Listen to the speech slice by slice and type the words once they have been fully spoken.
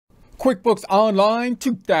QuickBooks Online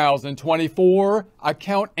 2024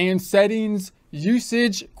 Account and Settings,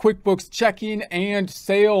 Usage, QuickBooks Checking, and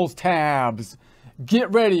Sales tabs.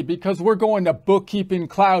 Get ready because we're going to Bookkeeping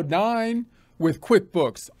Cloud 9 with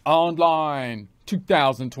QuickBooks Online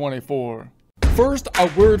 2024. First, a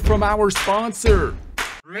word from our sponsor.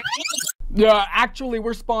 Yeah, actually,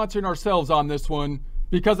 we're sponsoring ourselves on this one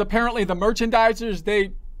because apparently the merchandisers,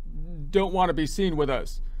 they don't want to be seen with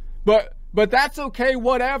us. But that's okay,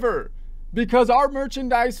 whatever, because our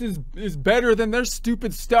merchandise is better than their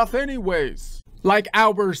stupid stuff anyways. Like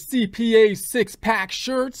our CPA 6-pack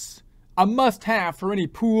shirts, a must-have for any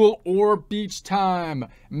pool or beach time.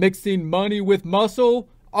 Mixing money with muscle,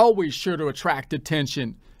 always sure to attract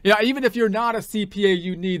attention. Yeah, even if you're not a CPA,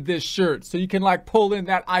 you need this shirt so you can like pull in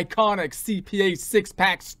that iconic CPA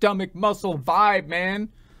 6-pack stomach muscle vibe, man.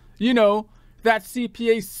 You know, that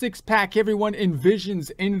CPA 6-pack everyone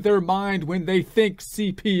envisions in their mind when they think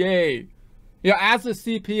CPA. Yeah, as a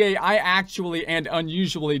CPA, I actually and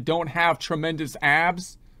unusually don't have tremendous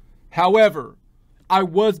abs. However, I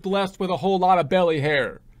was blessed with a whole lot of belly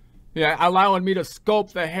hair. Yeah, allowing me to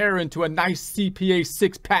sculpt the hair into a nice CPA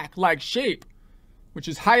 6-pack like shape, which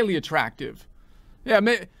is highly attractive. Yeah,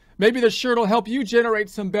 maybe the shirt will help you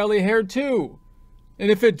generate some belly hair too.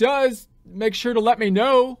 And if it does, make sure to let me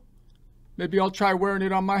know. Maybe I'll try wearing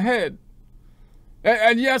it on my head.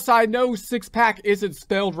 And yes, I know 6-pack isn't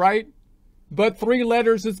spelled right, but 3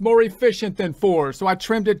 letters is more efficient than 4, so I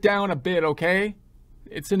trimmed it down a bit, okay?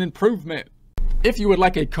 It's an improvement. If you would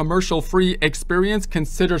like a commercial-free experience,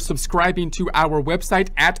 consider subscribing to our website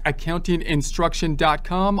at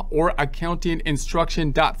accountinginstruction.com or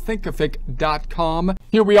accountinginstruction.thinkific.com.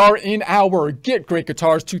 Here we are in our Get Great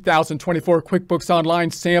Guitars 2024 QuickBooks Online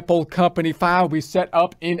sample company file we set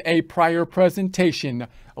up in a prior presentation.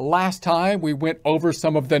 Last time we went over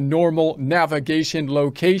some of the normal navigation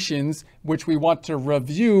locations, which we want to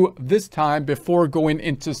review this time before going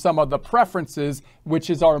into some of the preferences, which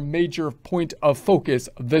is our major point of focus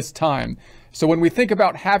this time. So when we think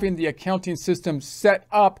about having the accounting system set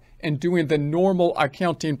up and doing the normal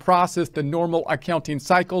accounting process, the normal accounting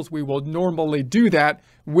cycles, we will normally do that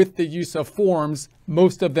with the use of forms,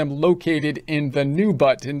 most of them located in the New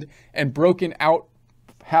button and broken out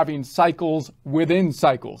having cycles within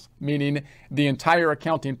cycles, meaning the entire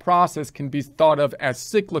accounting process can be thought of as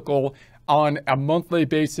cyclical on a monthly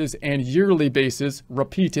basis and yearly basis,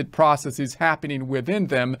 repeated processes happening within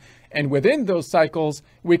them. And within those cycles,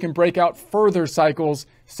 we can break out further cycles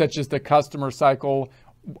such as the customer cycle,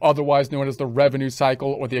 otherwise known as the revenue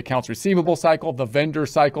cycle or the accounts receivable cycle, the vendor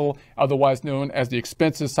cycle, otherwise known as the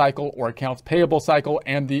expenses cycle or accounts payable cycle,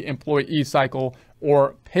 and the employee cycle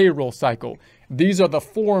or payroll cycle. These are the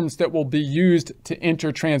forms that will be used to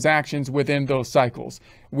enter transactions within those cycles.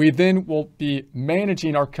 We then will be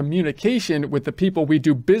managing our communication with the people we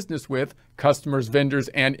do business with, customers, vendors,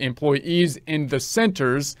 and employees in the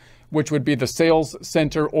centers, which would be the sales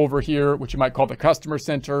center over here, which you might call the customer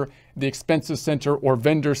center, the expenses center or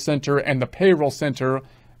vendor center, and the payroll center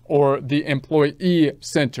or the employee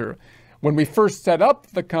center. When we first set up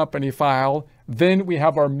the company file, then we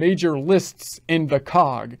have our major lists in the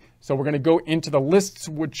cog. So we're going to go into the lists,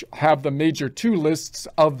 which have the major 2 lists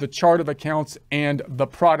of the chart of accounts and the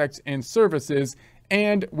products and services.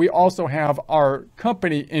 And we also have our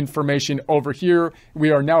company information over here.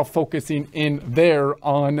 We are now focusing in there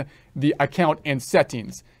on the account and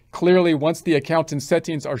settings. Clearly, once the account and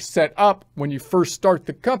settings are set up, when you first start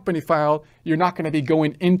the company file, you're not going to be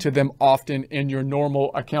going into them often in your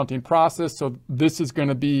normal accounting process. So this is going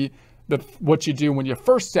to be what you do when you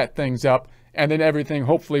first set things up, and then everything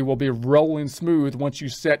hopefully will be rolling smooth once you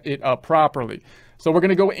set it up properly. So we're going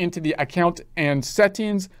to go into the account and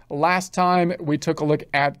settings. Last time we took a look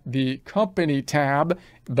at the company tab.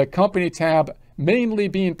 The company tab mainly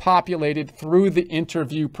being populated through the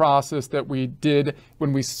interview process that we did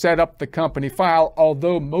when we set up the company file,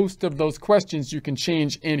 although most of those questions you can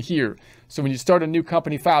change in here. So when you start a new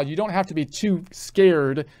company file, you don't have to be too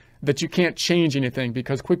scared that you can't change anything,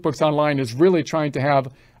 because QuickBooks Online is really trying to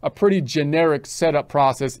have a pretty generic setup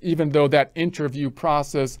process, even though that interview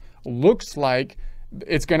process looks like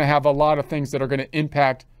it's going to have a lot of things that are going to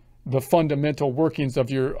impact the fundamental workings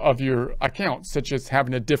of your account, such as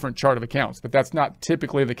having a different chart of accounts. But that's not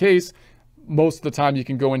typically the case. Most of the time you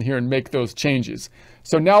can go in here and make those changes.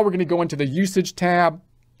 So now we're going to go into the usage tab.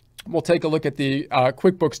 We'll take a look at the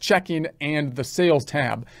QuickBooks Checking and the Sales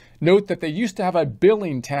tab. Note that they used to have a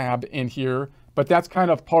Billing tab in here, but that's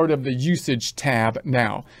kind of part of the Usage tab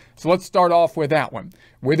now. So let's start off with that one.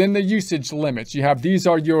 Within the usage limits, you have these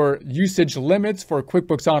are your usage limits for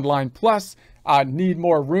QuickBooks Online Plus. need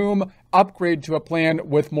more room, upgrade to a plan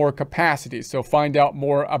with more capacity. So find out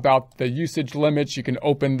more about the usage limits. You can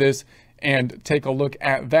open this and take a look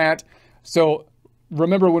at that. So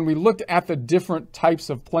remember, when we looked at the different types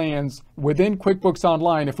of plans within QuickBooks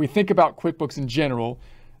Online, if we think about QuickBooks in general,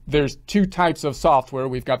 there's two types of software.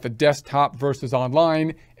 We've got the desktop versus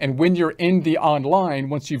online. And when you're in the online,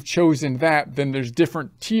 once you've chosen that, then there's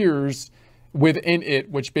different tiers within it,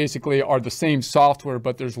 which basically are the same software,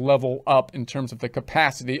 but there's level up in terms of the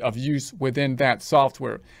capacity of use within that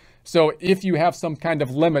software. So if you have some kind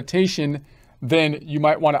of limitation, then you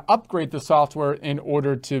might want to upgrade the software in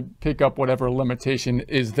order to pick up whatever limitation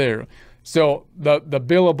is there. So the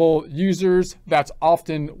billable users, that's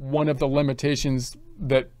often one of the limitations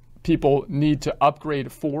that people need to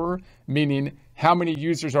upgrade for, meaning how many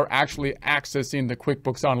users are actually accessing the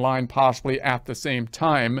QuickBooks Online possibly at the same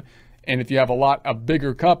time. And if you have a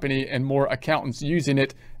bigger company and more accountants using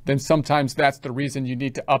it, then sometimes that's the reason you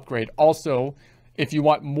need to upgrade. Also, if you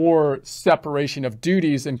want more separation of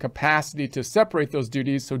duties and capacity to separate those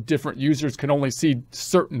duties so different users can only see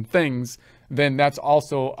certain things, then that's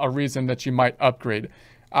also a reason that you might upgrade.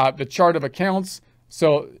 The chart of accounts,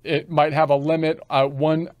 so it might have a limit,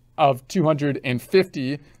 one of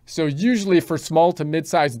 250. So usually for small to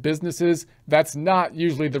mid-sized businesses, that's not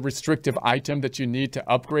usually the restrictive item that you need to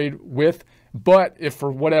upgrade with. But if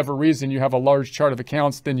for whatever reason you have a large chart of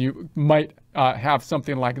accounts, then you might have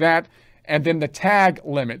something like that. And then the tag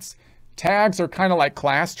limits. Tags are kind of like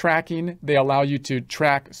class tracking. They allow you to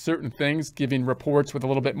track certain things, giving reports with a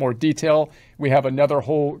little bit more detail. We have another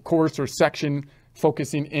whole course or section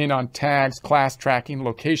focusing in on tags, class tracking,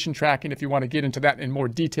 location tracking, if you want to get into that in more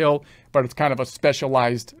detail, but it's kind of a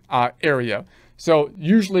specialized area. So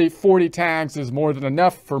usually 40 tags is more than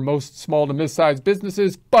enough for most small to mid-sized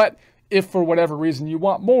businesses, but if for whatever reason you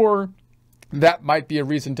want more, that might be a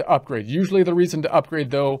reason to upgrade. Usually the reason to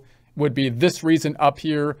upgrade though would be this reason up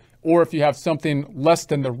here, or if you have something less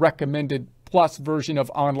than the recommended plus version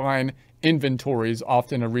of online inventory is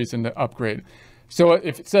often a reason to upgrade. So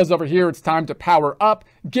if it says over here, it's time to power up,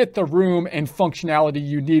 get the room and functionality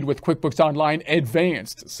you need with QuickBooks Online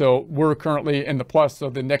Advanced. So we're currently in the plus, so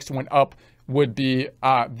the next one up would be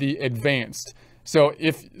the Advanced. So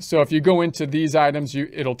if you go into these items,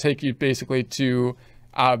 it'll take you basically to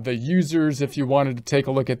the users. If you wanted to take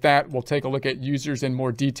a look at that, we'll take a look at users in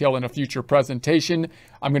more detail in a future presentation.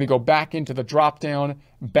 I'm going to go back into the drop down,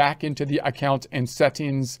 back into the account and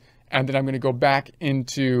settings, and then I'm going to go back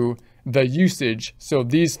into the usage. So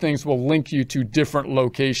these things will link you to different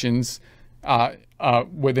locations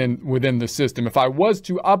within the system. If I was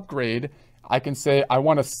to upgrade, I can say I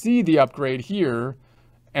want to see the upgrade here,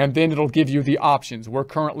 and then it'll give you the options. We're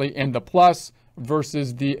currently in the plus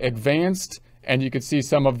versus the advanced, and you can see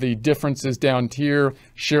some of the differences down here.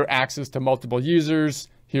 Share access to multiple users.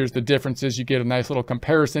 Here's the differences. You get a nice little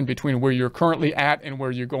comparison between where you're currently at and where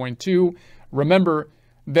you're going to. Remember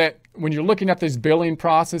that when you're looking at these billing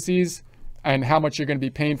processes and how much you're going to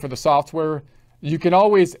be paying for the software, you can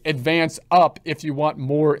always advance up if you want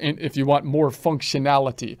more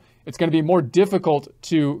functionality. It's going to be more difficult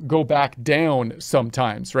to go back down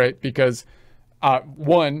sometimes, right? Because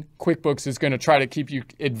one, QuickBooks is going to try to keep you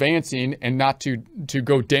advancing and not to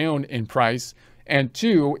go down in price. And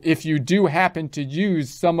two, if you do happen to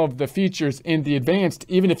use some of the features in the advanced,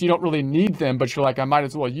 even if you don't really need them, but you're like, I might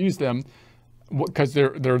as well use them, because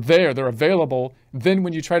they're available, then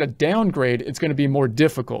when you try to downgrade, it's going to be more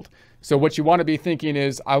difficult. So what you want to be thinking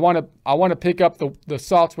is, I want to pick up the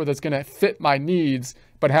software that's going to fit my needs,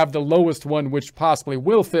 but have the lowest one, which possibly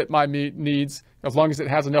will fit my needs, as long as it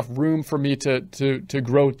has enough room for me to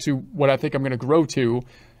grow to what I think I'm going to grow to,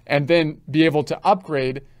 and then be able to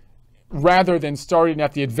upgrade rather than starting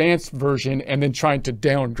at the advanced version and then trying to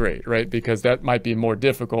downgrade, right? Because that might be more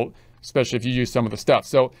difficult, especially if you use some of the stuff.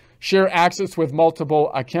 So share access with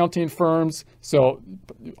multiple accounting firms. So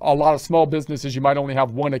a lot of small businesses, you might only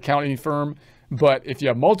have one accounting firm, but if you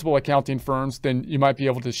have multiple accounting firms, then you might be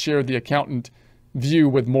able to share the accountant view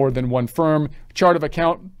with more than one firm. Chart of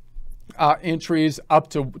account entries up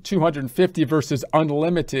to 250 versus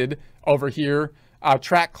unlimited over here.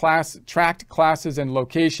 Tracked classes and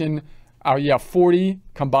location. You have 40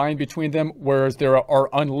 combined between them, whereas there are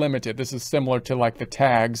unlimited. This is similar to like the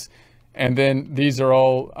tags. And then these are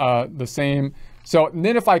all the same. So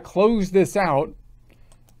then if I close this out,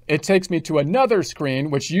 it takes me to another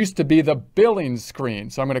screen, which used to be the billing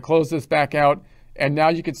screen. So I'm going to close this back out. And now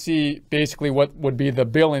you can see basically what would be the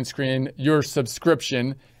billing screen, your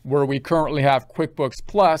subscription, where we currently have QuickBooks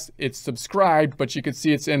Plus. It's subscribed, but you can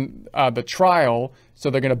see it's in the trial. So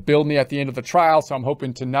they're going to bill me at the end of the trial. So I'm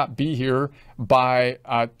hoping to not be here by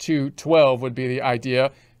 2/12 would be the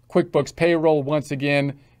idea. QuickBooks Payroll, once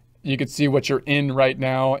again, you can see what you're in right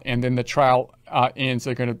now, and then the trial ends.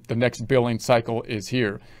 So the next billing cycle is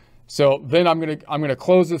here. So then I'm gonna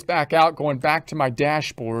close this back out, going back to my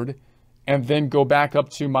dashboard, and then go back up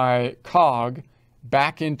to my cog,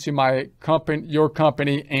 back into my company, your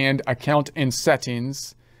company, and account and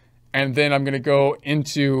settings, and then I'm gonna go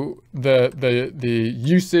into the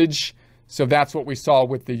usage. So that's what we saw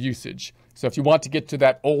with the usage. So if you want to get to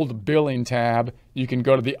that old billing tab, you can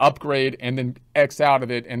go to the upgrade and then X out of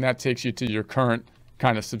it, and that takes you to your current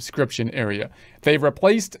kind of subscription area. They've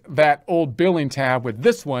replaced that old billing tab with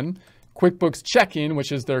this one, QuickBooks Check-in,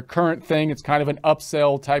 which is their current thing. It's kind of an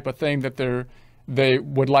upsell type of thing that they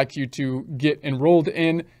would like you to get enrolled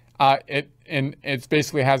in. It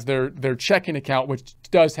basically has their checking account, which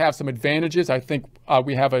does have some advantages. I think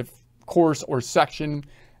we have a course or section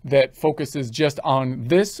that focuses just on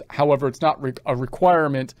this. However, it's not a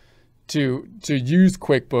requirement to use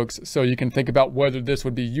QuickBooks, so you can think about whether this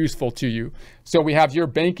would be useful to you. So we have your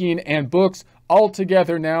banking and books all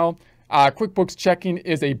together now. QuickBooks Checking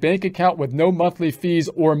is a bank account with no monthly fees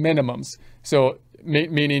or minimums. So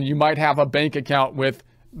meaning you might have a bank account with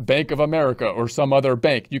Bank of America or some other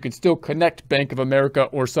bank. You can still connect Bank of America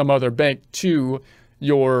or some other bank to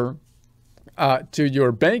your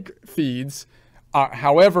bank feeds.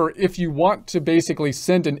 However, if you want to basically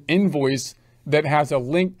send an invoice that has a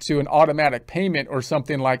link to an automatic payment or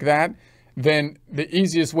something like that, then the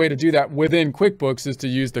easiest way to do that within QuickBooks is to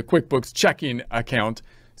use the QuickBooks checking account.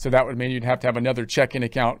 So that would mean you'd have to have another checking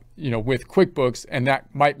account, with QuickBooks, and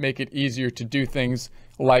that might make it easier to do things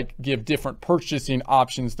like give different purchasing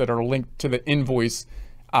options that are linked to the invoice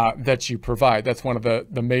that you provide. That's one of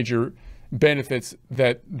the major benefits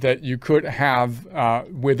that you could have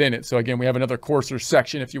within it. So again, we have another course or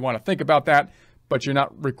section if you want to think about that, but you're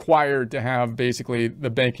not required to have basically the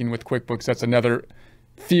banking with QuickBooks. That's another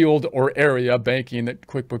field or area, banking, that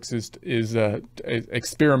QuickBooks is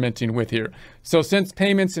experimenting with here. So since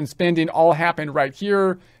payments and spending all happen right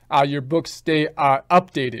here, your books stay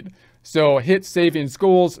updated. So hit savings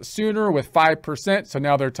goals sooner with 5%. So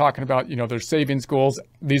now they're talking about, their savings goals.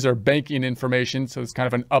 These are banking information. So it's kind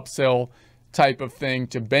of an upsell type of thing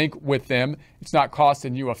to bank with them. It's not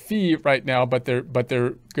costing you a fee right now, but they're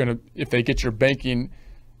gonna, if they get your banking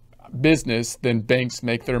business, then banks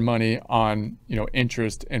make their money on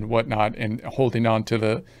interest and whatnot, and holding on to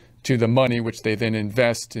the money, which they then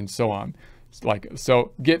invest and so on.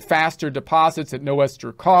 So get faster deposits at no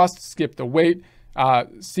extra cost. Skip the wait.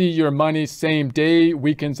 See your money same day,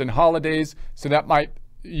 weekends and holidays. So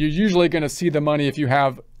you're usually going to see the money if you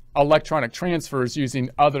have electronic transfers using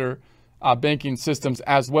other banking systems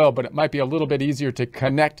as well, but it might be a little bit easier to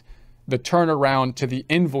connect the turnaround to the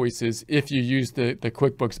invoices if you use the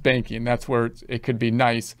QuickBooks banking. That's where it could be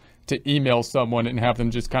nice to email someone and have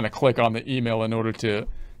them just kind of click on the email in order to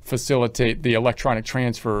facilitate the electronic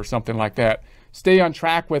transfer or something like that. Stay on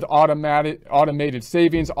track with automated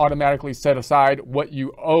savings. Automatically set aside what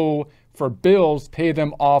you owe for bills, pay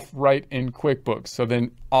them off right in QuickBooks. So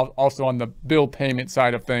then also on the bill payment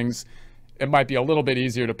side of things, it might be a little bit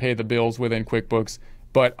easier to pay the bills within QuickBooks,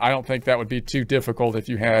 but I don't think that would be too difficult if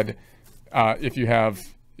you have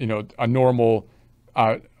a normal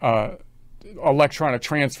electronic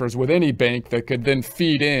transfers with any bank that could then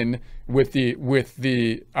feed in with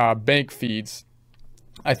the bank feeds.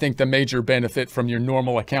 I think the major benefit from your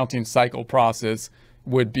normal accounting cycle process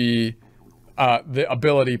would be the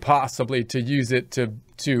ability possibly to use it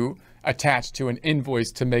to attach to an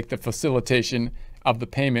invoice to make the facilitation of the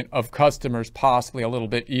payment of customers possibly a little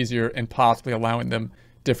bit easier, and possibly allowing them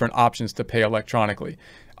different options to pay electronically.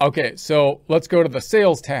 Okay, so let's go to the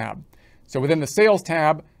sales tab. So within the sales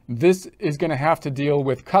tab, this is going to have to deal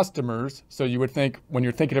with customers. So you would think when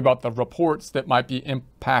you're thinking about the reports that might be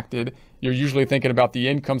impacted, you're usually thinking about the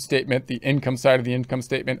income statement, the income side of the income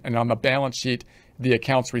statement, and on the balance sheet, the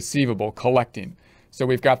accounts receivable collecting. So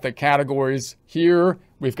we've got the categories here.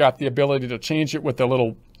 We've got the ability to change it with the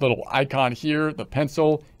little icon here, the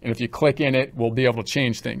pencil. And if you click in it, we'll be able to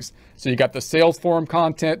change things. So you got the sales form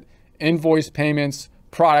content, invoice payments,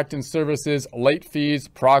 product and services, late fees,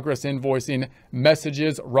 progress invoicing,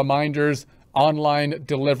 messages, reminders, online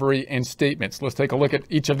delivery, and statements. Let's take a look at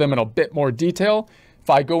each of them in a bit more detail. If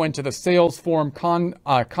I go into the sales form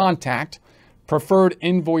contact, preferred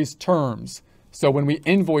invoice terms. So when we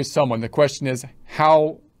invoice someone, the question is,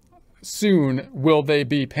 how soon will they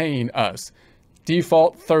be paying us?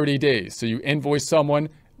 default 30 days. So you invoice someone,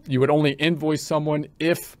 you would only invoice someone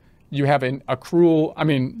if you have an accrual,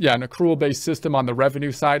 an accrual-based system on the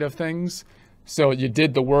revenue side of things. So you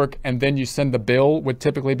did the work and then you send the bill would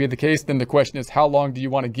typically be the case. Then the question is, how long do you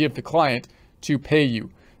want to give the client to pay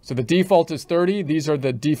you? So the default is 30. These are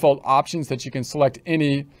the default options that you can select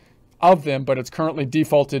any of them, but it's currently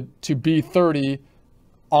defaulted to be 30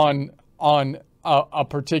 on a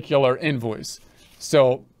particular invoice.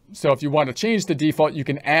 So if you want to change the default, you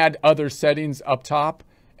can add other settings up top,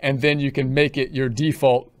 and then you can make it your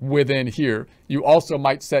default within here. You also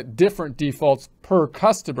might set different defaults per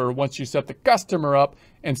customer once you set the customer up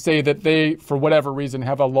and say that they, for whatever reason,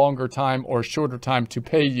 have a longer time or shorter time to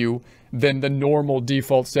pay you than the normal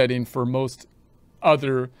default setting for most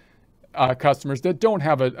other customers that don't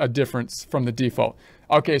have a difference from the default.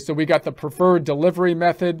 Okay, so we got the preferred delivery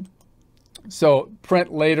method. So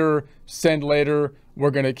print later, send later, we're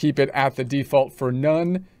gonna keep it at the default for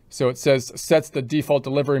none. So it says sets the default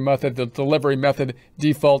delivery method. The delivery method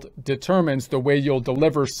default determines the way you'll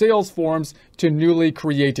deliver sales forms to newly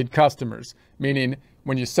created customers. Meaning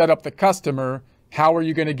when you set up the customer, how are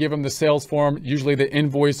you going to give them the sales form? Usually the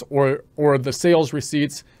invoice or the sales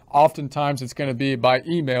receipts. Oftentimes it's going to be by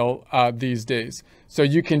email these days. So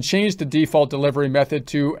you can change the default delivery method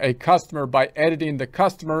to a customer by editing the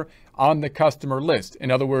customer on the customer list.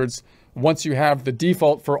 In other words, once you have the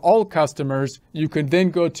default for all customers, you can then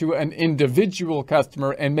go to an individual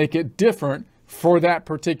customer and make it different for that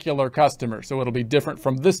particular customer. So it'll be different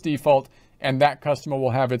from this default, and that customer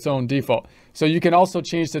will have its own default. So you can also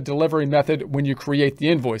change the delivery method when you create the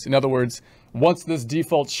invoice. In other words, once this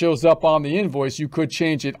default shows up on the invoice, you could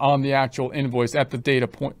change it on the actual invoice at the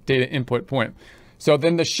data input point. So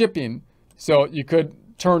then the shipping. So you could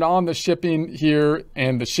turn on the shipping here,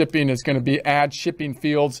 and the shipping is going to be add shipping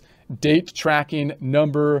fields, date tracking,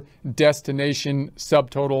 number, destination,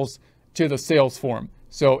 subtotals to the sales form.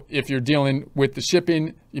 So if you're dealing with the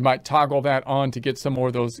shipping, you might toggle that on to get some more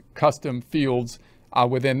of those custom fields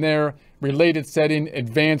within there. Related setting,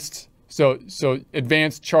 advanced. So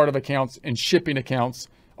advanced chart of accounts and shipping accounts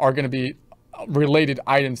are going to be related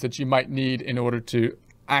items that you might need in order to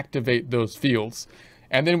activate those fields.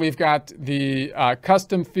 And then we've got the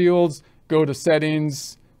custom fields. Go to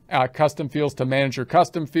settings, custom fields to manage your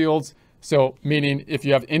custom fields. So meaning if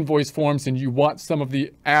you have invoice forms and you want some of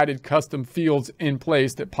the added custom fields in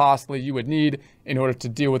place that possibly you would need in order to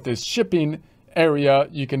deal with this shipping area,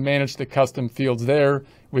 you can manage the custom fields there.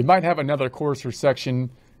 We might have another course or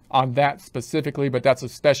section on that specifically, but that's a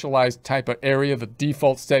specialized type of area. The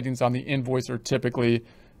default settings on the invoice are typically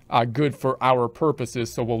good for our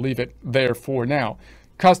purposes, so we'll leave it there for now.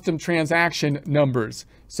 Custom transaction numbers.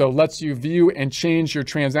 So lets you view and change your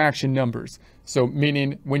transaction numbers. So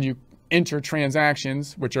meaning when you enter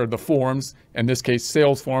transactions, which are the forms, in this case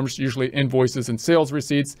sales forms, usually invoices and sales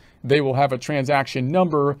receipts, they will have a transaction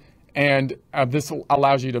number, and this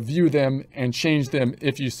allows you to view them and change them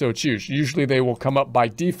if you so choose. Usually they will come up by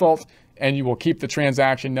default, and you will keep the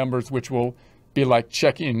transaction numbers, which will be like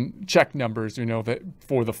check numbers, that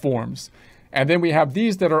for the forms. And then we have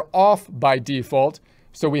these that are off by default.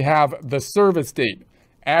 So we have the service date.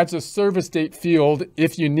 Adds a service date field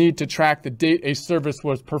if you need to track the date a service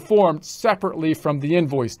was performed separately from the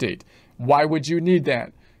invoice date. Why would you need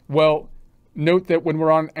that? Well, note that when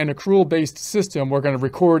we're on an accrual-based system, we're going to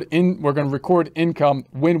record income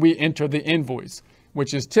when we enter the invoice,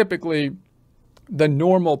 which is typically the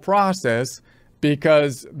normal process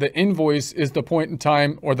because the invoice is the point in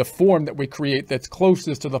time or the form that we create that's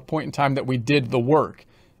closest to the point in time that we did the work.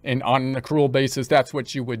 And on an accrual basis, that's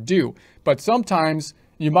what you would do. But sometimes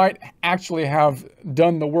you might actually have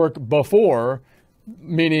done the work before,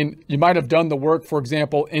 meaning you might have done the work, for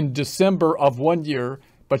example, in December of one year,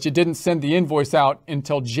 but you didn't send the invoice out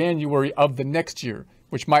until January of the next year,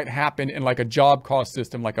 which might happen in like a job cost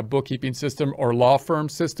system, like a bookkeeping system or law firm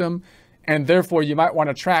system. And therefore, you might want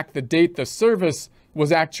to track the date the service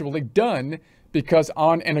was actually done, because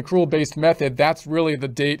on an accrual-based method, that's really the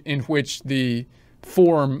date in which the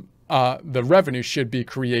form, the revenue should be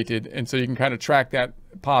created. And so you can kind of track that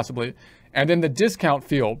possibly. And then the discount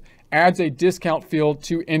field adds a discount field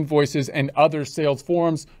to invoices and other sales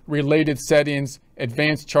forms, related settings,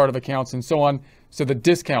 advanced chart of accounts, and so on. So the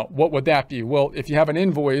discount, what would that be? Well, if you have an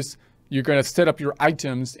invoice, you're going to set up your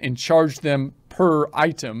items and charge them per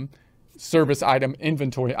item, service item,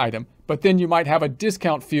 inventory item. But then you might have a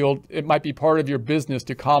discount field. It might be part of your business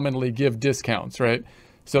to commonly give discounts, right?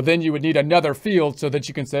 So then you would need another field so that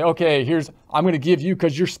you can say, okay, I'm going to give you,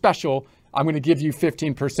 because you're special, I'm going to give you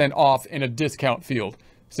 15% off in a discount field.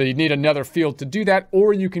 So you need another field to do that,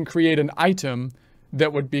 or you can create an item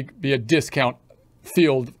that would be a discount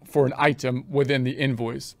field for an item within the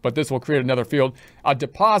invoice, but this will create another field. A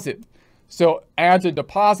deposit. So adds a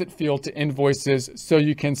deposit field to invoices so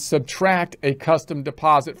you can subtract a custom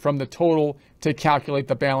deposit from the total to calculate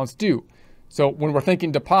the balance due. So when we're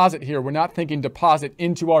thinking deposit here, we're not thinking deposit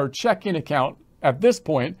into our checking account at this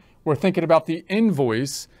point. We're thinking about the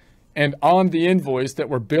invoice, and on the invoice that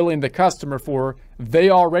we're billing the customer for, they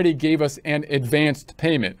already gave us an advanced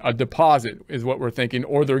payment. A deposit is what we're thinking,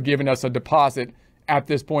 or they're giving us a deposit at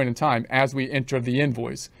this point in time as we enter the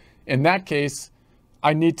invoice. In that case,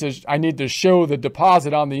 I need to show the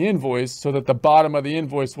deposit on the invoice so that the bottom of the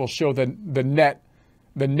invoice will show the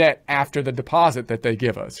net after the deposit that they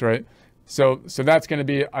give us, right? So that's going to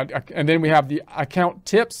be, and then we have the account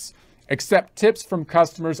tips. Accept tips from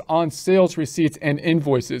customers on sales receipts and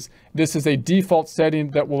invoices. This is a default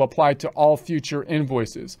setting that will apply to all future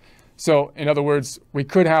invoices. So in other words, we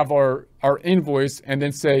could have our invoice and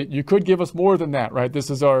then say, you could give us more than that, right? This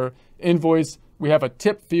is our invoice. We have a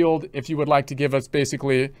tip field if you would like to give us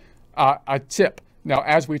basically a tip. Now,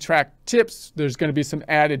 as we track tips, there's going to be some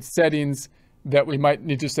added settings that we might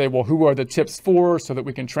need to say, well, who are the tips for, so that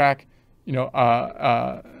we can track,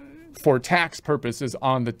 for tax purposes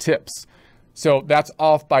on the tips. So that's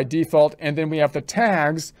off by default. And then we have the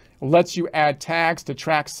tags, lets you add tags to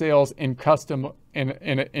track sales in custom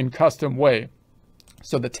way.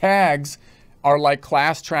 So the tags are like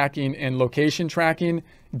class tracking and location tracking,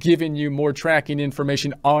 giving you more tracking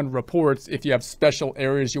information on reports if you have special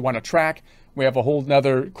areas you want to track. We have a whole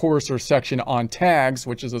nother course or section on tags,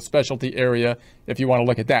 which is a specialty area if you want to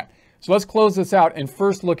look at that. So let's close this out and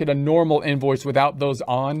first look at a normal invoice without those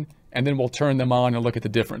on, and then we'll turn them on and look at the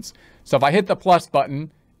difference. So if I hit the plus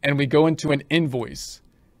button and we go into an invoice,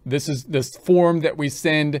 this is this form that we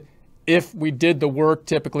send if we did the work.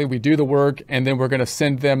 Typically we do the work and then we're going to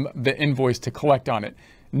send them the invoice to collect on it.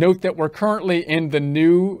 Note that we're currently in the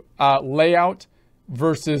new layout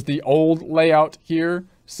versus the old layout here.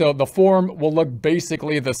 So the form will look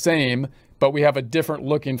basically the same, but we have a different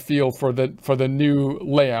look and feel for the new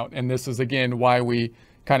layout. And this is again why we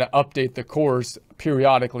kind of update the course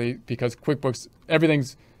periodically, because QuickBooks,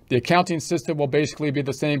 the accounting system will basically be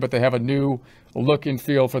the same, but they have a new look and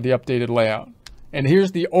feel for the updated layout. And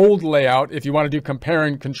here's the old layout if you want to do compare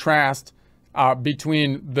and contrast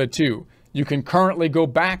between the two. You can currently go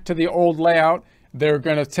back to the old layout. They're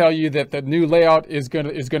going to tell you that the new layout is going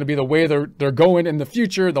to be the way they're going in the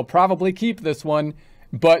future. They'll probably keep this one,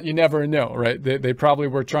 but you never know, right? They probably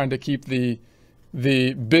were trying to keep the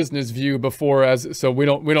business view before, so we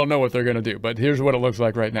don't know what they're going to do, but here's what it looks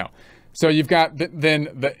like right now. So you've got then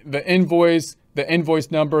the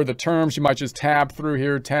invoice number, the terms. You might just tab through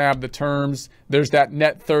here, tab the terms. There's that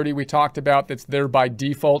net 30 we talked about that's there by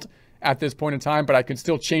default at this point in time, but I can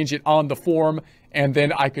still change it on the form. And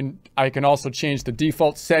then I can also change the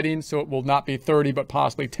default setting, so it will not be 30, but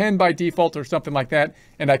possibly 10 by default or something like that.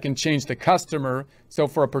 And I can change the customer. So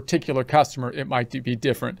for a particular customer, it might be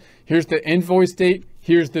different. Here's the invoice date.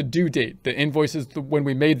 Here's the due date. The invoice is when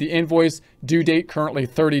we made the invoice. Due date currently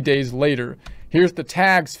 30 days later. Here's the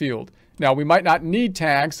tags field. Now we might not need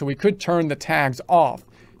tags, so we could turn the tags off.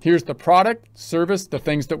 Here's the product, service, the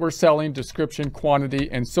things that we're selling, description, quantity,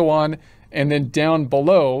 and so on. And then down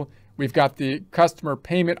below, we've got the customer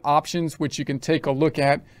payment options, which you can take a look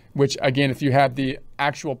at, which again, if you have the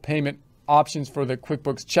actual payment options for the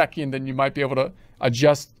QuickBooks check-in, then you might be able to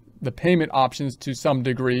adjust the payment options to some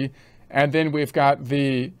degree. And then we've got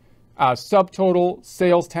the subtotal,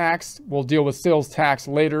 sales tax. We'll deal with sales tax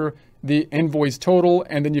later, the invoice total,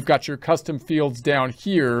 and then you've got your custom fields down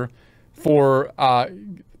here for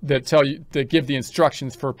that give the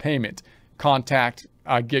instructions for payment. Contact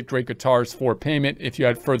Get Great Guitars for payment. If you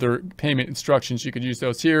had further payment instructions, you could use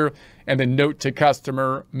those here. And then note to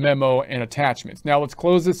customer, memo, and attachments. Now let's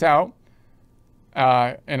close this out.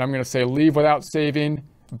 And I'm going to say leave without saving,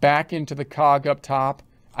 back into the cog up top,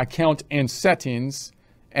 account and settings.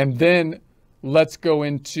 And then let's go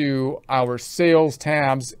into our sales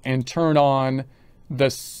tabs and turn on the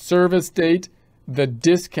service date, the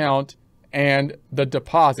discount, and the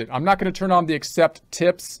deposit. I'm not going to turn on the accept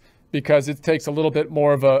tips because it takes a little bit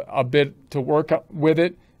more of a bit to work with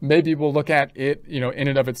it. Maybe we'll look at it, in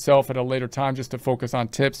and of itself at a later time just to focus on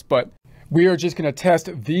tips, but we are just going to test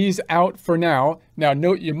these out for now. Now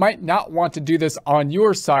note, you might not want to do this on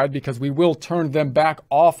your side because we will turn them back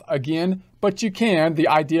off again, but you can. The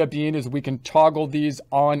idea being is we can toggle these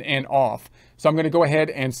on and off. So I'm going to go ahead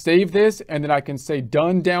and save this, and then I can say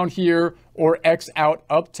done down here or X out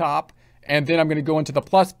up top. And then I'm going to go into the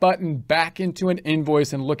plus button, back into an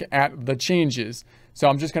invoice, and look at the changes. So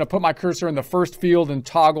I'm just going to put my cursor in the first field and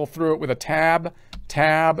toggle through it with a tab,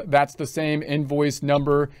 tab, that's the same, invoice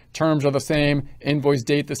number, terms are the same, invoice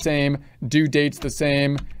date the same, due date's the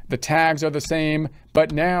same, the tags are the same,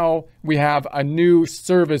 but now we have a new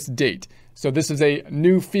service date. So this is a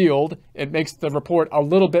new field. It makes the report a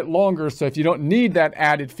little bit longer. So if you don't need that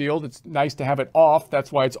added field, it's nice to have it off.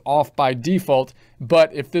 That's why it's off by default.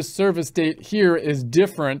 But if this service date here is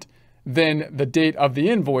different than the date of the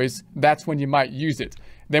invoice, that's when you might use it.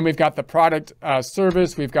 Then we've got the product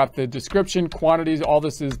service. We've got the description, quantities, all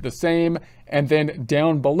this is the same. And then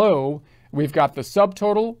down below, we've got the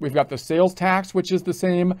subtotal. We've got the sales tax, which is the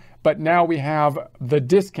same. But now we have the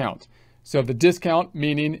discount. So the discount,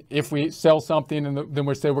 meaning if we sell something and then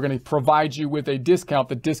we say we're going to provide you with a discount,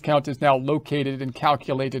 the discount is now located and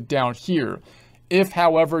calculated down here. If,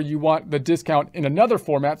 however, you want the discount in another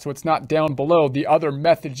format, so it's not down below, the other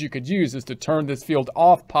methods you could use is to turn this field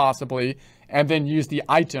off possibly, and then use the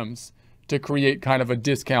items to create kind of a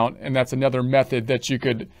discount. And that's another method that you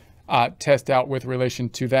could test out with relation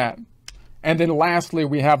to that. And then lastly,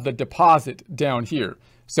 we have the deposit down here.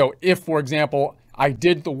 So if, for example, I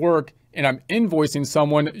did the work and I'm invoicing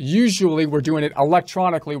someone, usually we're doing it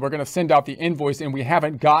electronically. We're going to send out the invoice and we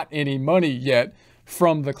haven't got any money yet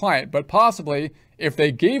from the client. But possibly if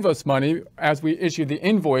they gave us money as we issue the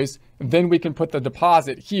invoice, then we can put the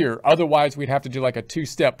deposit here. Otherwise, we'd have to do like a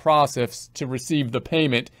two-step process to receive the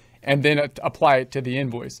payment and then apply it to the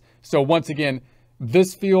invoice. So once again,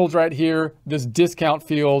 this field right here, this discount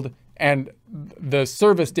field, and the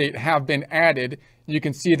service date have been added. You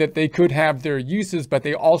can see that they could have their uses, but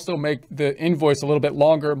they also make the invoice a little bit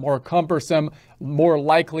longer, more cumbersome, more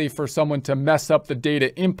likely for someone to mess up the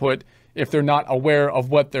data input if they're not aware of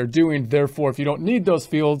what they're doing. Therefore, if you don't need those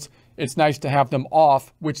fields, it's nice to have them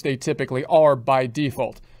off, which they typically are by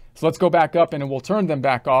default. So let's go back up and we'll turn them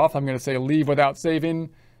back off. I'm going to say leave without saving,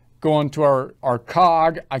 go into our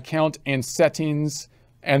COG, account and settings,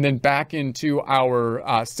 and then back into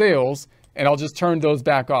our sales, and I'll just turn those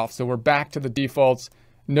back off. So we're back to the defaults,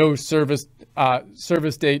 no service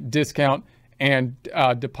date, discount, and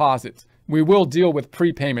deposits. We will deal with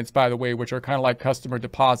prepayments, by the way, which are kind of like customer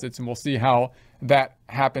deposits, and we'll see how that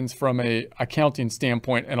happens from a accounting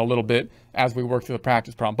standpoint in a little bit as we work through the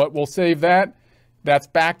practice problem. But we'll save that. That's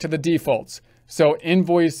back to the defaults. So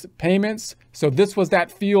invoice payments. So this was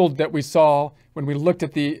that field that we saw when we looked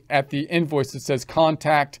at the invoice. It says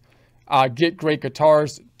contact Get Great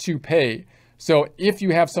Guitars to pay. So if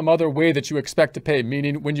you have some other way that you expect to pay,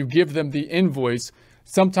 meaning when you give them the invoice,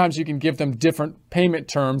 sometimes you can give them different payment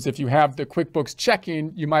terms. If you have the QuickBooks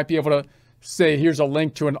checking, you might be able to say, here's a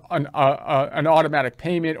link to an automatic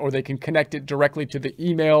payment, or they can connect it directly to the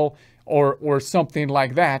email or something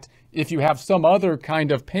like that. If you have some other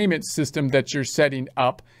kind of payment system that you're setting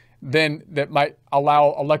up, then that might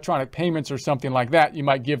allow electronic payments or something like that, you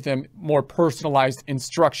might give them more personalized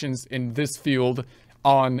instructions in this field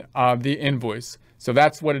on the invoice. So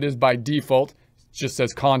that's what it is by default. It just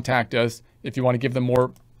says contact us. If you want to give them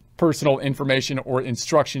more personal information or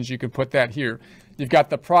instructions, you can put that here. You've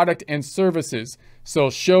got the product and services.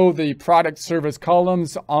 So show the product service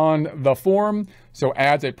columns on the form. So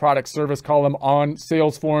adds a product service column on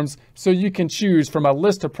sales forms. So you can choose from a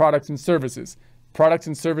list of products and services. Products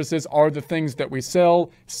and services are the things that we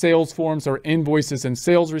sell. Sales forms are invoices and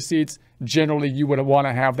sales receipts. Generally, you would want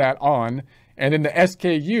to have that on. And then the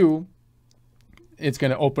SKU, it's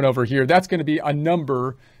going to open over here. That's going to be a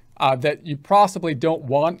number that you possibly don't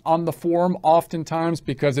want on the form oftentimes,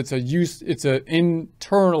 because it's an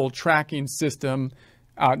internal tracking system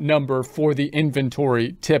number for the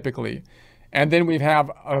inventory typically. And then we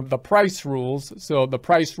have the price rules. So the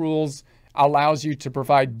price rules allows you to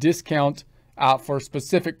provide discount for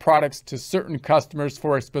specific products to certain customers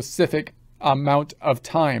for a specific amount of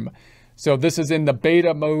time. So this is in the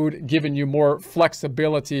beta mode, giving you more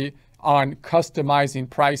flexibility on customizing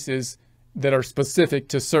prices that are specific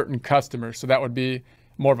to certain customers. So that would be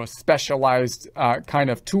more of a specialized kind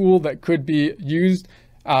of tool that could be used.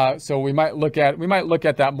 So we might look at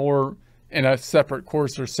that more in a separate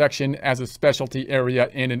course or section as a specialty area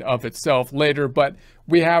in and of itself later. But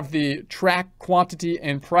we have the track quantity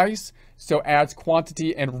and price. So adds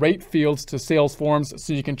quantity and rate fields to sales forms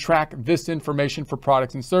so you can track this information for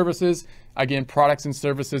products and services. Again, products and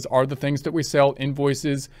services are the things that we sell,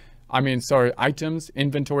 items,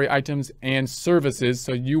 inventory items, and services.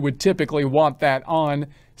 So you would typically want that on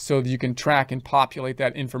so that you can track and populate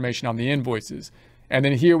that information on the invoices. And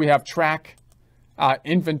then here we have track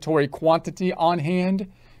inventory quantity on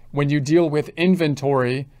hand. When you deal with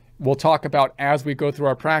inventory, we'll talk about, as we go through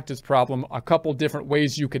our practice problem, a couple different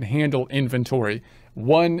ways you can handle inventory.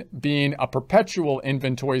 One being a perpetual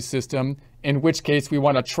inventory system in which case we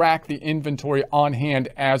want to track the inventory on hand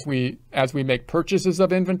as we make purchases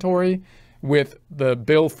of inventory with the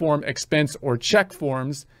bill form, expense, or check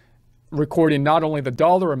forms, recording not only the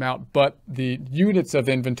dollar amount, but the units of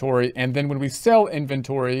inventory. And then when we sell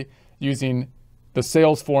inventory using the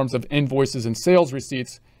sales forms of invoices and sales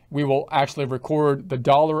receipts, we will actually record the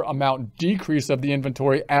dollar amount decrease of the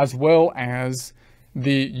inventory as well as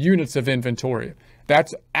the units of inventory.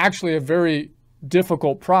 That's actually a very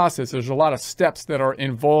difficult process. There's a lot of steps that are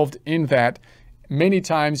involved in that. Many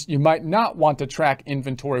times you might not want to track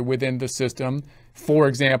inventory within the system. For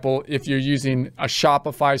example, if you're using a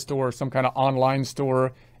Shopify store, some kind of online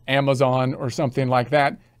store, Amazon or something like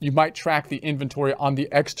that, you might track the inventory on the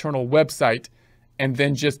external website and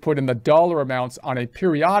then just put in the dollar amounts on a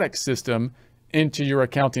periodic system into your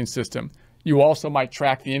accounting system. You also might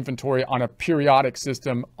track the inventory on a periodic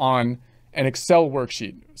system on an Excel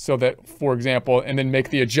worksheet so that, for example, and then make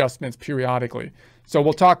the adjustments periodically. So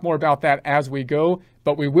we'll talk more about that as we go,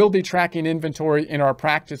 but we will be tracking inventory in our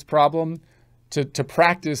practice problem to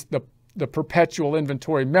practice the perpetual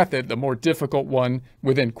inventory method, the more difficult one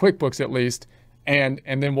within QuickBooks at least, and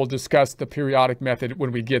then we'll discuss the periodic method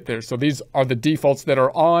when we get there. So these are the defaults that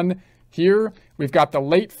are on here. We've got the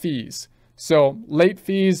late fees. So late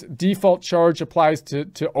fees, default charge applies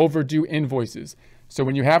to overdue invoices. So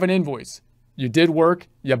when you have an invoice, you did work,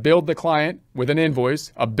 you billed the client with an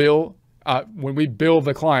invoice, a bill. When we bill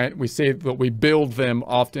the client, we say that we billed them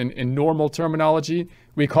often in normal terminology.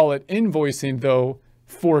 We call it invoicing though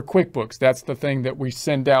for QuickBooks. That's the thing that we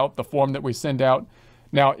send out, the form that we send out.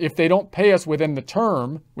 Now, if they don't pay us within the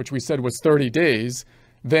term, which we said was 30 days,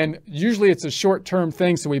 then usually it's a short-term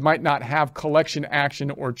thing, so we might not have collection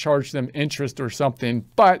action or charge them interest or something,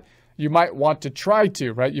 but you might want to try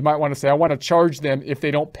to, right? You might want to say, I want to charge them if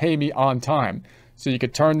they don't pay me on time. So you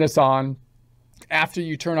could turn this on. After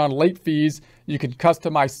you turn on late fees, you can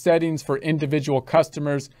customize settings for individual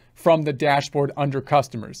customers from the dashboard under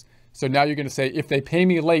customers. So now you're going to say, if they pay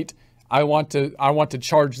me late, I want to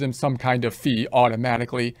charge them some kind of fee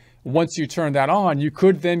automatically. Once you turn that on, you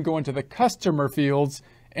could then go into the customer fields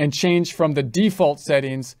and change from the default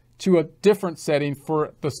settings to a different setting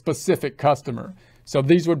for the specific customer. So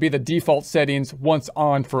these would be the default settings once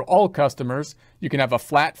on for all customers. You can have a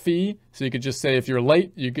flat fee. So you could just say, if you're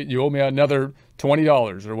late, you owe me another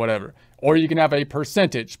 $20 or whatever. Or you can have a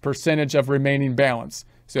percentage of remaining balance.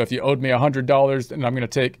 So if you owed me $100, then I'm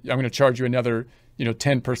going to charge you another,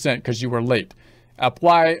 10% because you were late.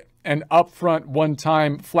 Apply an upfront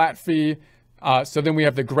one-time flat fee. So then we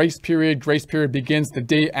have the grace period. Grace period begins the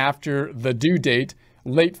day after the due date.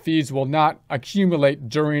 Late fees will not accumulate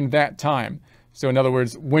during that time. So in other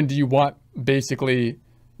words, when do you want basically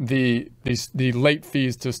the late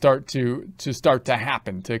fees to start to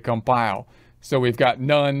happen, to compile? So we've got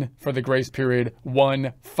none for the grace period,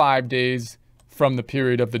 5 days from the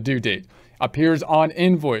period of the due date. Appears on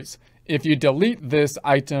invoice. If you delete this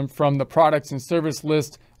item from the products and service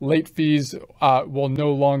list, late fees will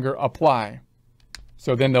no longer apply.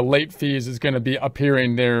 So then the late fees is going to be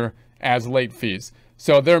appearing there as late fees.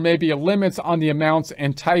 So there may be limits on the amounts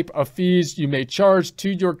and type of fees you may charge to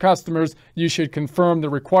your customers. You should confirm the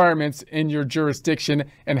requirements in your jurisdiction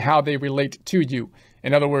and how they relate to you.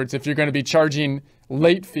 In other words, if you're going to be charging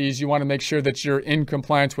late fees, you want to make sure that you're in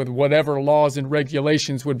compliance with whatever laws and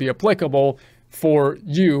regulations would be applicable for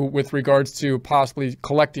you with regards to possibly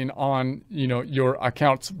collecting on, your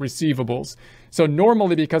accounts receivables. So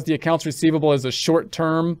normally, because the accounts receivable is a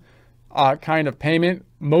short-term kind of payment,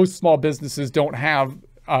 most small businesses don't have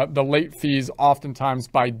the late fees oftentimes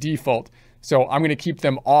by default. So I'm going to keep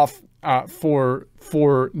them off for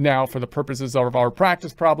now for the purposes of our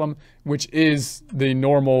practice problem, which is the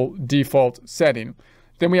normal default setting.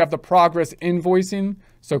 Then we have the progress invoicing.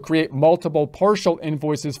 So create multiple partial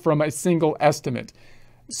invoices from a single estimate.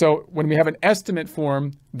 So when we have an estimate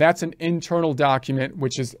form, that's an internal document,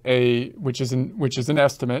 which is an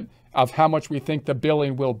estimate of how much we think the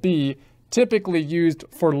billing will be, typically used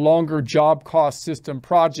for longer job cost system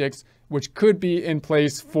projects, which could be in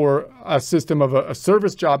place for a system of a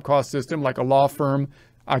service job cost system, like a law firm,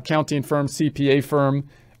 accounting firm, CPA firm,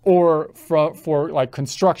 or for like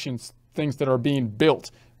construction, things that are being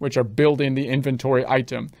built, which are building the inventory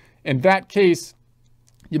item. In that case,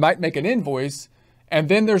 you might make an invoice, and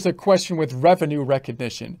then there's a question with revenue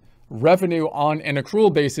recognition. Revenue on an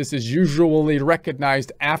accrual basis is usually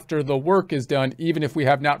recognized after the work is done, even if we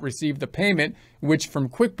have not received the payment, which from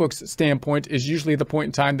QuickBooks standpoint is usually the point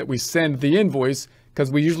in time that we send the invoice, because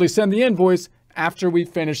we usually send the invoice after we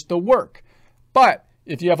finish the work. But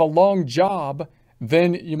if you have a long job,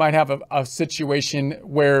 then you might have a situation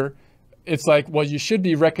where it's like, well, you should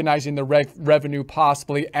be recognizing the revenue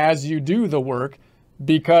possibly as you do the work,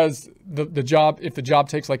 because the job, if the job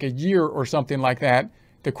takes like a year or something like that,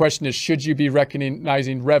 the question is, should you be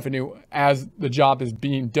recognizing revenue as the job is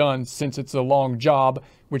being done, since it's a long job,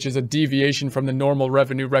 which is a deviation from the normal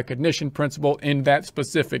revenue recognition principle in that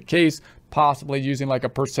specific case, possibly using like a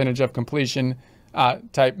percentage of completion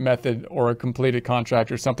type method or a completed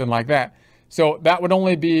contract or something like that. So that would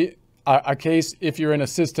only be a case if you're in a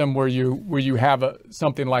system where you have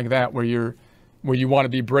something like that, where you want to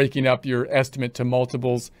be breaking up your estimate to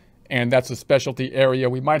multiples, and that's a specialty area.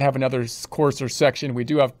 We might have another course or section. We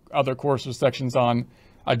do have other course or sections on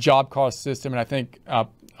a job cost system, and I think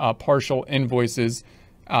partial invoices,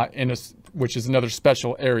 which is another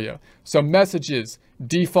special area. So messages,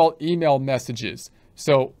 default email messages.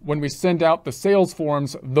 So when we send out the sales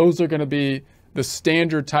forms, those are going to be the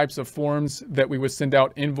standard types of forms that we would send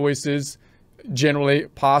out invoices, generally,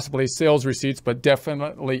 possibly sales receipts, but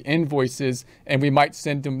definitely invoices. And we might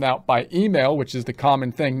send them out by email, which is the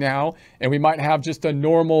common thing now. And we might have just a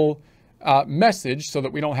normal message, so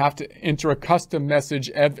that we don't have to enter a custom message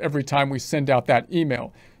every time we send out that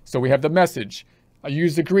email. So we have the message. I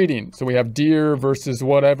use the greeting. So we have dear versus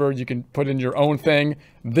whatever. You can put in your own thing.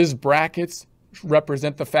 This brackets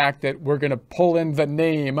represent the fact that we're going to pull in the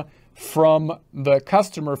name from the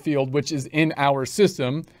customer field, which is in our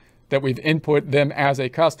system, that we've input them as a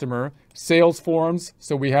customer. Sales forms,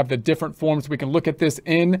 so we have the different forms we can look at this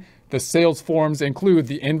in. The sales forms include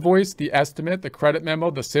the invoice, the estimate, the credit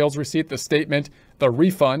memo, the sales receipt, the statement, the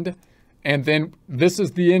refund, and then this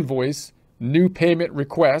is the invoice. New payment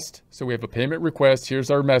request. So we have a payment request. Here's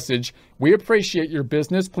our message. We appreciate your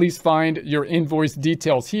business. Please find your invoice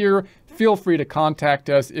details here. Feel free to contact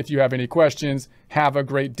us if you have any questions. Have a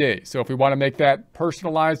great day. So if we want to make that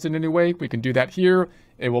personalized in any way, we can do that here.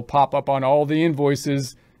 It will pop up on all the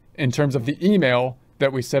invoices in terms of the email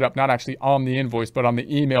that we set up, not actually on the invoice, but on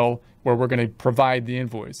the email where we're going to provide the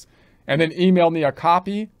invoice. And then email me a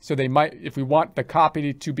copy. So they might, if we want the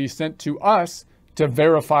copy to be sent to us, to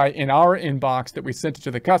verify in our inbox that we sent it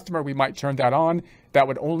to the customer, we might turn that on. That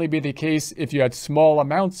would only be the case if you had small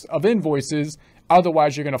amounts of invoices.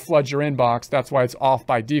 Otherwise, you're going to flood your inbox. That's why it's off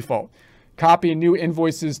by default. Copy new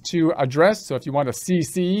invoices to address. So if you want to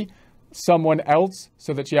CC someone else,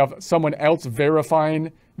 so that you have someone else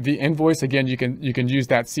verifying the invoice, again, you can use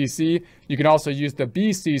that CC. You can also use the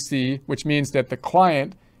BCC, which means that the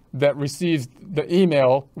client that receives the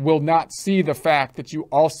email will not see the fact that you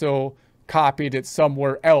also copied it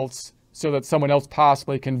somewhere else, so that someone else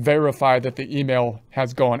possibly can verify that the email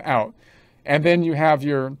has gone out. And then you have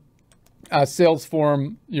your sales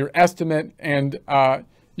form, your estimate, and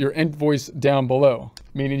your invoice down below,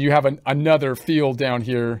 meaning you have another field down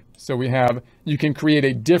here. So you can create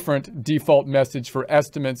a different default message for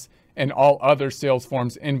estimates and all other sales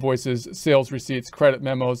forms, invoices, sales receipts, credit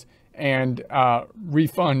memos, and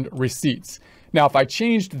refund receipts. Now, if I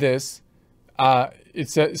changed this,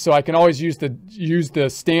 so I can always use the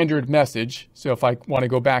standard message. So if I want to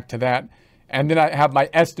go back to that, and then I have my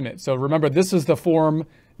estimate. So remember, this is the form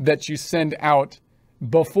that you send out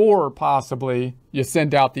before possibly you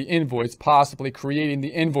send out the invoice, possibly creating the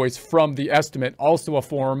invoice from the estimate, also a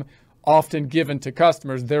form often given to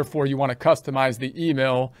customers. Therefore, you want to customize the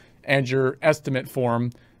email and your estimate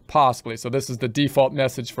form possibly. So this is the default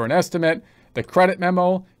message for an estimate. The credit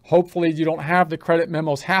memo, hopefully you don't have the credit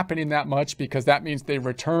memos happening that much, because that means they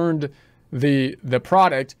returned the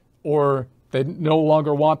product, or they no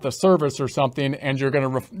longer want the service or something, and you're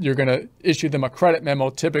gonna issue them a credit memo,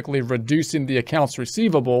 typically reducing the accounts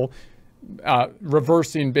receivable,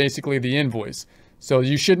 reversing basically the invoice. So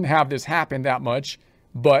you shouldn't have this happen that much,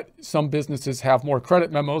 but some businesses have more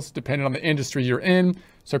credit memos depending on the industry you're in.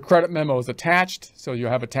 So credit memo is attached. So you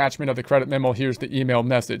have attachment of the credit memo. Here's the email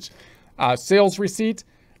message. Sales receipt.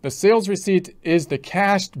 The sales receipt is the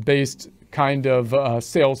cash-based kind of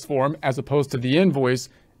sales form as opposed to the invoice,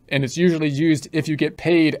 and it's usually used if you get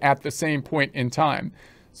paid at the same point in time.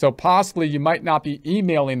 So possibly you might not be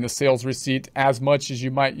emailing the sales receipt as much as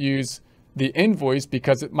you might use the invoice,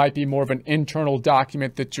 because it might be more of an internal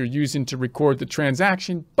document that you're using to record the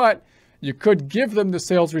transaction, but you could give them the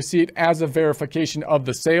sales receipt as a verification of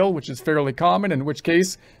the sale, which is fairly common, in which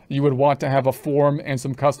case you would want to have a form and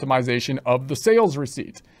some customization of the sales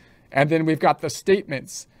receipt. And then we've got the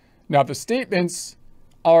statements. Now the statements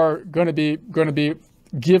are going to be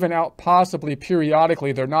given out possibly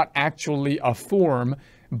periodically. They're not actually a form,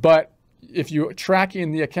 but if you're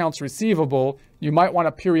tracking the accounts receivable, you might want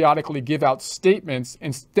to periodically give out statements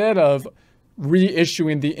instead of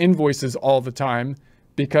reissuing the invoices all the time,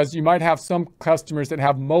 because you might have some customers that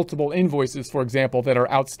have multiple invoices, for example, that are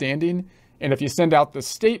outstanding. And if you send out the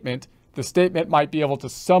statement might be able to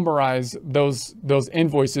summarize those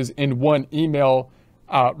invoices in one email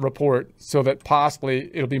report, so that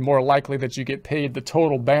possibly it'll be more likely that you get paid the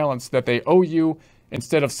total balance that they owe you,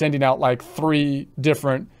 instead of sending out like 3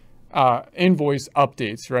 different invoice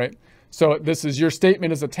updates, right? So this is, your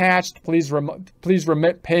statement is attached. Please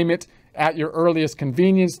remit payment at your earliest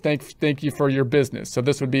convenience. Thank you for your business. So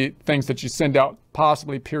this would be things that you send out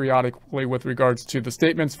possibly periodically with regards to the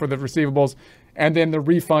statements for the receivables. And then the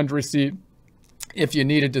refund receipt, if you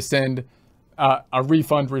needed to send a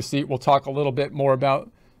refund receipt. We'll talk a little bit more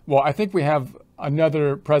about, well, I think we have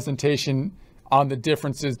another presentation on the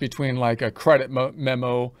differences between like a credit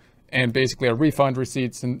memo and basically a refund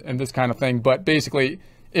receipts and this kind of thing. But basically,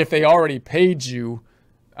 if they already paid you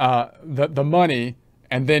the money,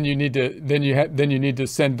 and then you need to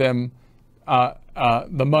send them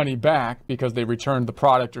the money back because they returned the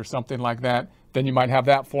product or something like that, then you might have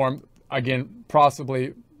that form. Again,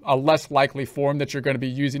 possibly a less likely form that you're going to be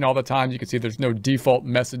using all the time. You can see there's no default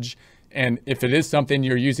message. And if it is something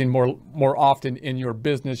you're using more often in your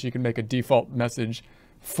business, you can make a default message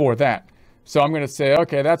for that. So I'm going to say,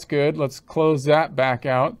 okay, that's good. Let's close that back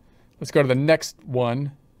out. Let's go to the next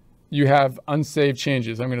one. You have unsaved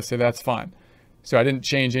changes. I'm going to say that's fine. So I didn't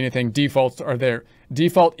change anything. Defaults are there.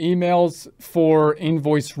 Default emails for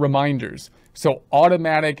invoice reminders. So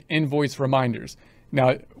automatic invoice reminders.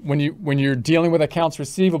 Now, when you're dealing with accounts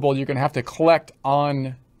receivable, you're going to have to collect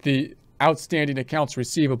on the outstanding accounts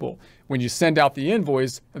receivable. When you send out the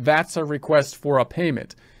invoice, that's a request for a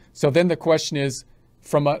payment. So then the question is,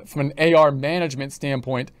 from an AR management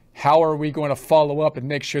standpoint, how are we going to follow up and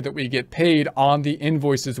make sure that we get paid on the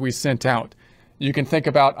invoices we sent out? You can think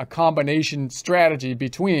about a combination strategy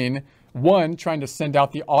between, one, trying to send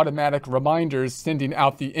out the automatic reminders, sending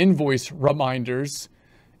out the invoice reminders,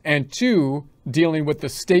 and 2, dealing with the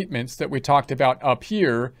statements that we talked about up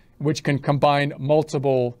here, which can combine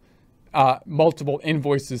multiple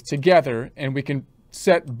invoices together, and we can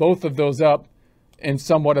set both of those up in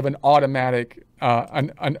somewhat of an automatic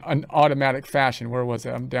automatic fashion. Where was it?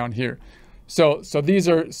 I'm down here. So these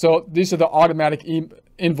are the automatic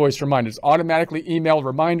invoice reminders. Automatically email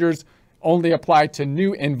reminders only apply to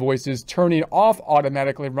new invoices. Turning off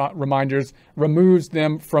automatically reminders removes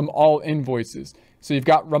them from all invoices. So you've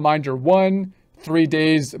got reminder 1, 3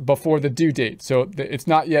 days before the due date. So it's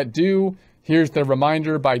not yet due. Here's the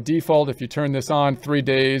reminder by default. If you turn this on, 3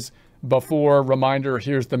 days before reminder,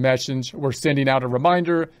 here's the message. We're sending out a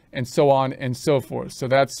reminder, and so on and so forth.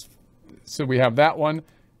 So we have that one.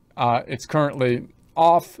 It's currently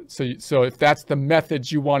off. So if that's the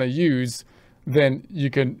method you want to use, then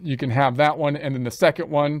you can have that one. And then the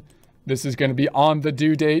second one, this is going to be on the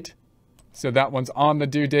due date. So that one's on the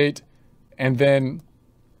due date. And then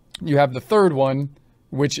you have the third one,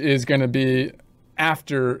 which is going to be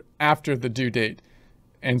after the due date.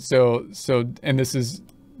 And and this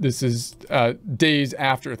is days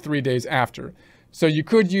after, 3 days after. So you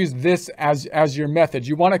could use this as your method.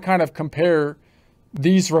 You want to kind of compare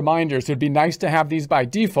these reminders. It'd be nice to have these by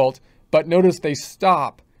default, but notice they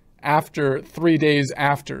stop after 3 days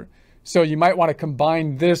after. So you might want to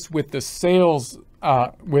combine this with the sales,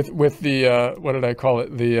 with the what did I call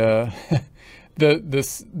it? The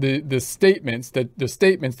statements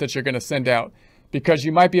that you're going to send out, because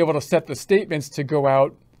you might be able to set the statements to go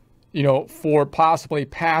out, for possibly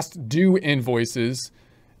past due invoices,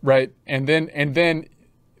 right? And then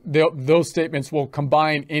those statements will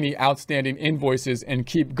combine any outstanding invoices and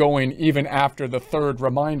keep going even after the third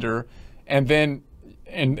reminder. And then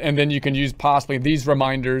you can use possibly these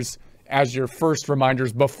reminders as your first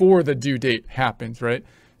reminders before the due date happens, right?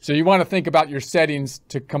 So you want to think about your settings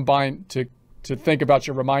to combine, to think about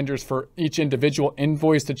your reminders for each individual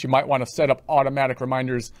invoice that you might want to set up automatic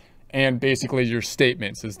reminders, and basically your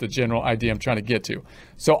statements is the general idea I'm trying to get to.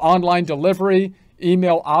 So online delivery,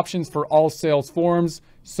 email options for all sales forms.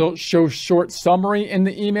 So show short summary in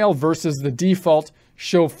the email versus the default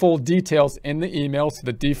show full details in the email. So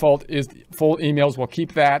the default is full emails. We'll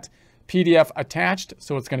keep that. PDF attached.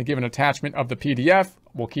 So it's going to give an attachment of the PDF.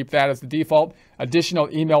 We'll keep that as the default. Additional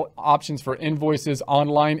email options for invoices,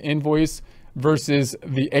 online invoice versus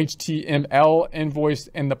the HTML invoice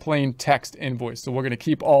and the plain text invoice. So we're going to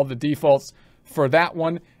keep all the defaults for that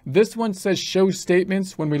one. This one says show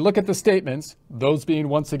statements. When we look at the statements, those being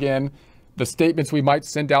once again, the statements we might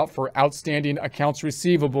send out for outstanding accounts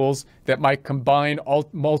receivables that might combine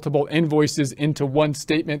multiple invoices into one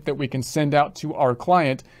statement that we can send out to our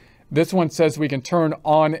client. This one says we can turn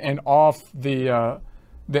on and off the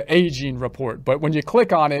the aging report. But when you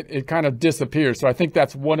click on it, it kind of disappears. So I think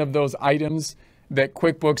that's one of those items that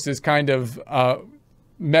QuickBooks is kind of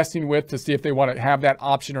messing with to see if they want to have that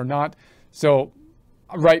option or not. So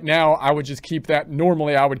right now, I would just keep that.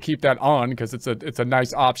 Normally, I would keep that on because it's a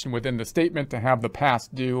nice option within the statement to have the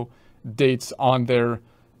past due dates on there.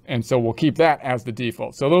 And so we'll keep that as the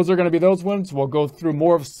default. So those are going to be those ones. We'll go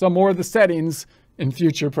through some more of the settings in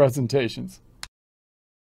future presentations.